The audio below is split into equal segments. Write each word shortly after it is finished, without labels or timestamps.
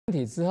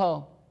体之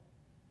后，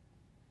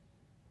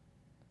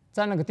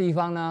在那个地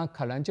方呢，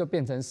可能就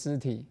变成尸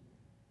体，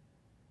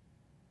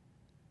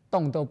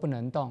动都不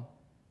能动。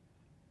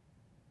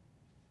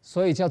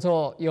所以叫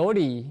做有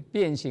理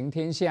遍行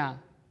天下，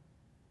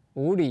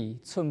无理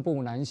寸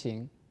步难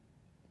行。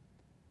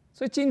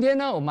所以今天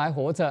呢，我们还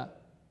活着，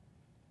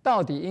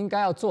到底应该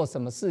要做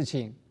什么事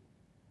情？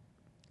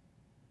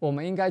我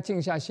们应该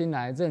静下心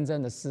来，认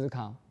真的思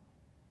考。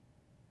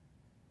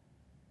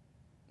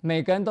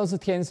每个人都是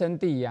天生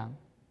地养，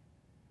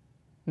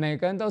每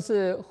个人都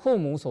是父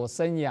母所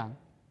生养。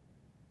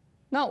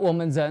那我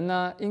们人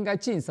呢，应该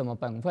尽什么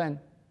本分？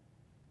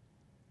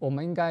我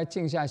们应该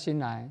静下心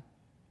来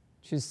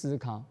去思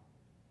考。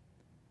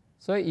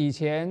所以以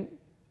前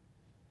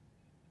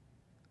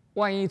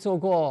万一做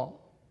过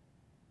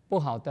不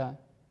好的，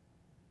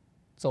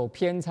走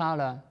偏差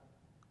了，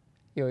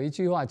有一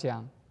句话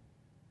讲：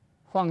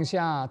放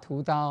下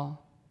屠刀，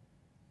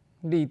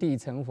立地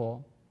成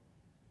佛。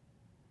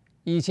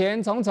以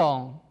前种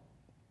种，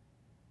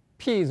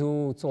譬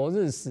如昨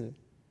日死；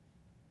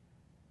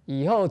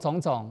以后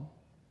种种，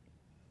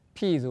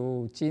譬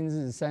如今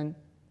日生。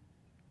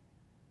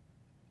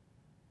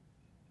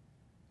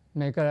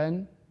每个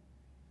人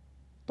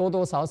多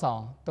多少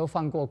少都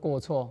犯过过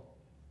错，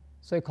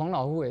所以孔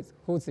老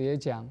夫子也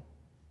讲：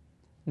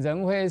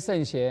人非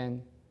圣贤，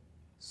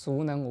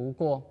孰能无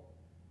过？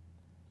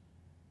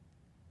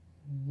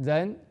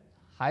人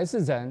还是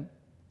人，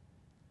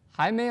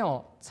还没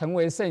有成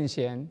为圣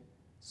贤，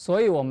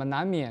所以我们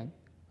难免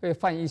会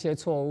犯一些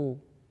错误。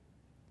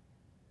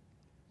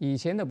以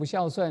前的不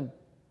孝顺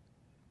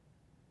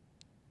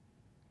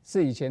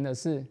是以前的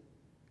事，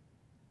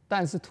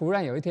但是突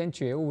然有一天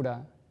觉悟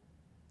了，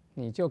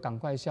你就赶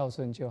快孝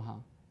顺就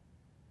好。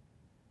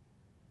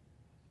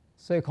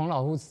所以孔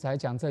老夫子才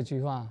讲这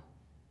句话：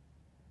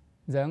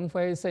人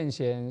非圣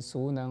贤，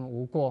孰能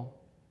无过？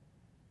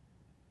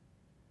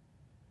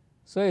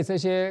所以这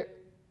些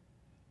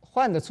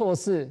犯的错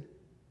事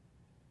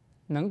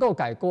能够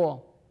改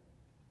过，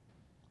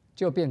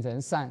就变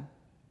成善。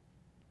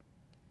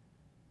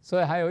所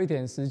以还有一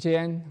点时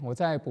间，我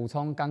再补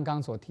充刚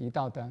刚所提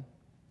到的。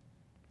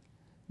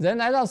人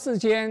来到世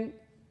间，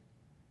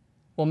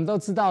我们都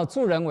知道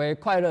助人为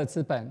快乐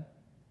之本，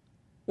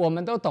我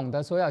们都懂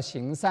得说要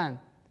行善，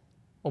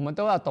我们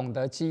都要懂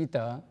得积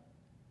德。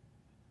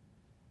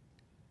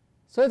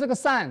所以这个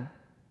善，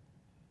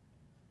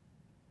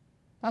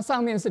它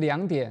上面是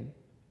2点，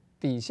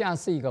底下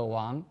是一个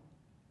王，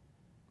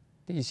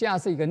底下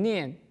是一个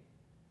念，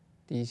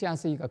底下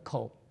是一个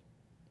口。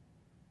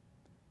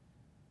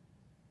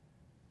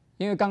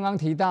因为刚刚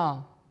提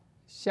到，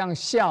像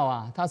孝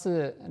啊，它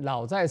是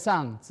老在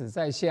上，子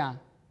在下。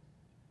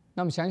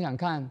那么想想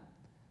看，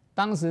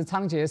当时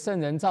仓颉圣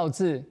人造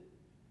字，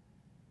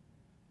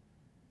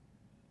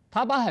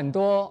他把很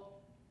多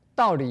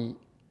道理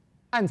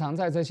暗藏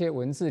在这些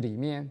文字里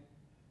面，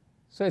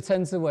所以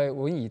称之为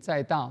文以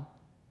载道。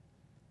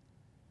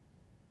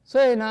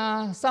所以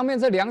呢，上面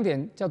这2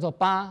点叫做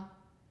八，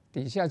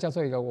底下叫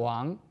做一个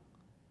王，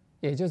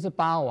也就是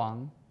八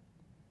王。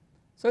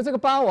所以这个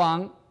八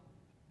王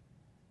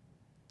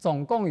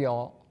总共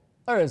有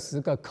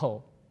20个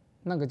口，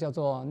那个叫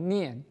做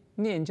念，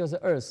念就是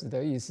20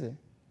的意思。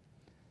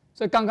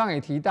所以刚刚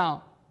也提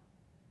到，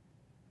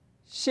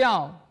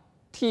孝、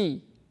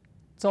悌、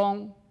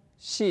忠、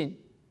信、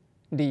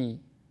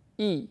礼、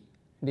义、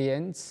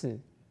廉、耻。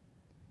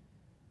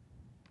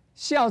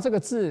孝这个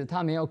字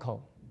它没有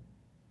口，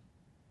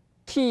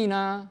悌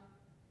呢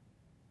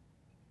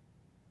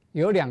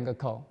有2个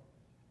口，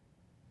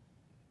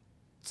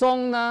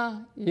忠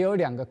呢也有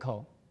2个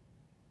口，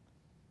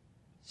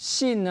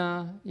信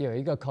呢有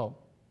1个口，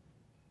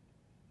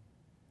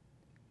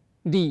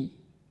礼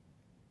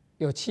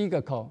有7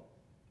个口，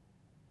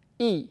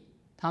义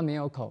它没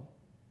有口，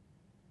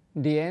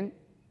廉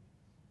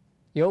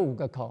有5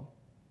个口，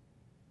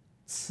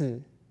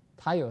耻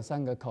它有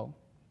3个口，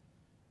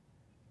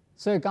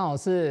所以刚好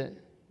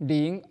是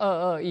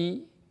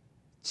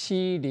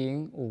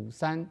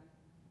02217053，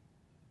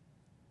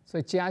所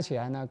以加起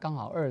来呢刚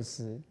好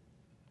20，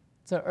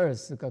这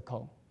20个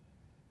口。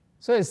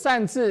所以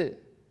善字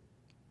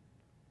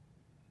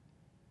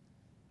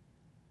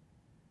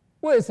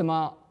为什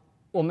么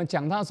我们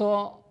讲它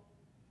说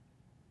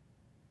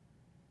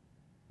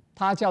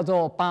它叫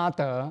做八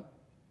德，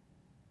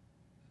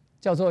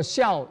叫做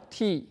孝、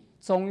悌、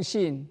忠、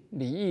信、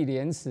礼、义、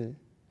廉、耻？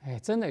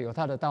真的有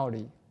它的道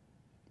理。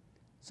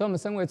所以我们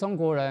身为中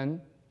国人，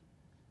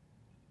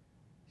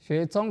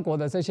学中国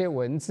的这些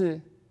文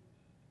字，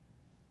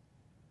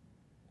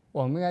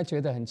我们应该觉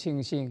得很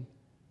庆幸，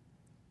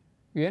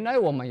原来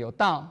我们有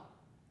道，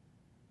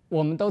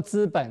我们都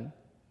知本，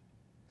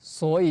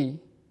所以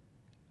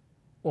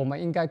我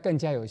们应该更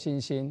加有信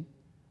心，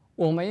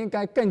我们应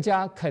该更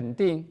加肯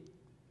定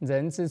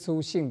人之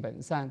初性本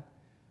善。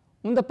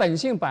我们的本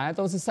性本来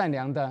都是善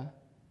良的，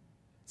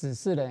只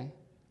是呢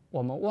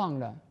我们忘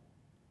了，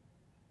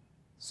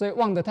所以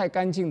忘得太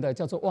干净的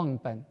叫做忘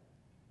本。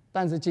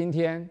但是今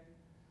天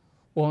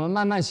我们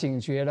慢慢醒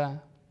觉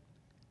了，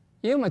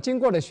因为我们经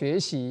过了学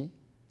习，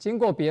经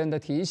过别人的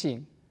提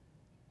醒，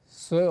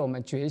所以我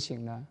们觉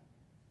醒了，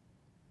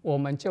我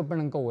们就不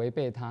能够违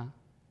背它。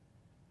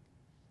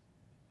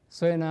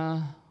所以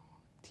呢，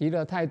提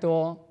了太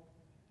多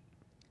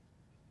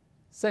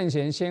圣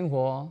贤仙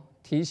佛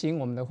提醒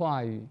我们的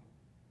话语，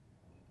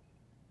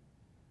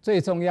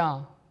最重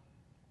要，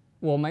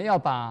我们要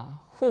把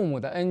父母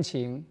的恩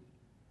情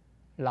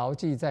牢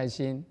记在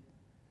心。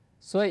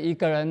所以一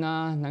个人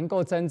呢，能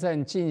够真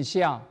正尽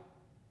孝，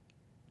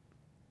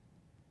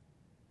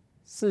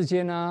世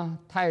间呢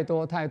太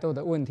多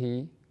的问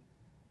题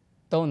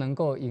都能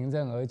够迎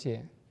刃而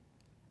解。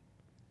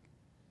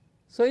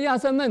所以亚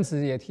圣孟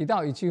子也提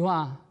到一句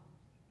话，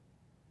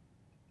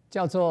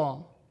叫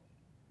做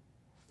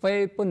“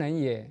非不能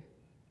也，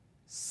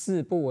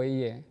是不为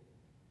也”。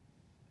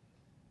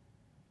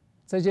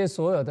这些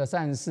所有的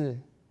善事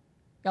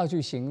要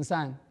去行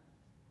善，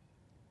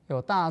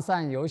有大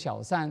善有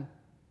小善，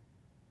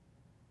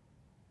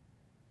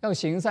要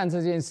行善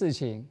这件事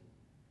情，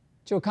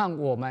就看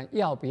我们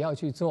要不要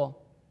去做，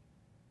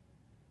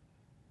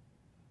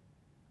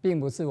并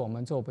不是我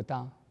们做不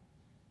到。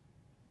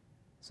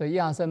所以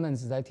亚圣孟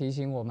子才提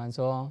醒我们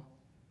说，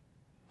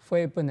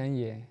非不能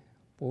也，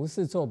不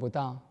是做不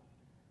到。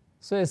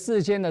所以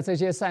世间的这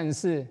些善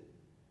事，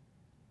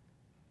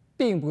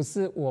并不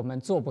是我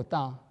们做不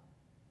到，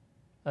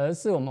而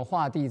是我们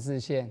画地自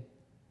限，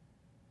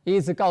一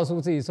直告诉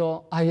自己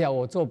说，哎呀，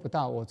我做不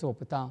到，我做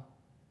不到。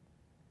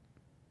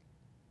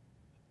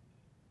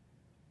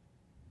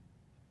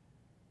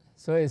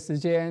所以时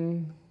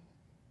间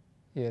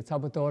也差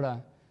不多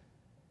了，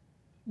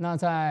那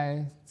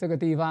在这个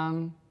地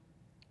方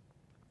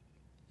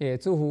也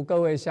祝福各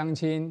位乡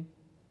亲，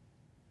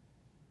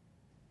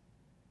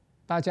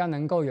大家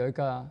能够有一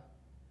个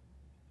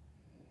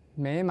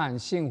美满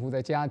幸福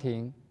的家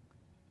庭。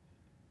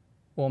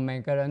我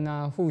每个人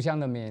呢，互相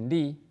的勉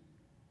励，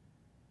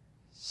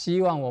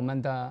希望我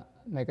们的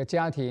每个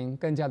家庭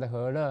更加的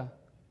和乐，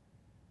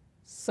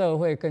社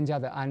会更加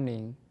的安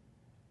宁。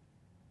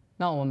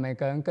那我们每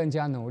个人更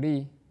加努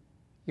力，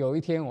有一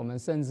天我们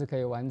甚至可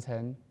以完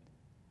成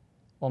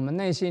我们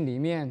内心里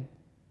面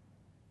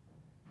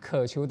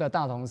渴求的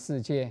大同世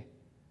界。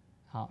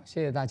好，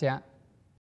谢谢大家。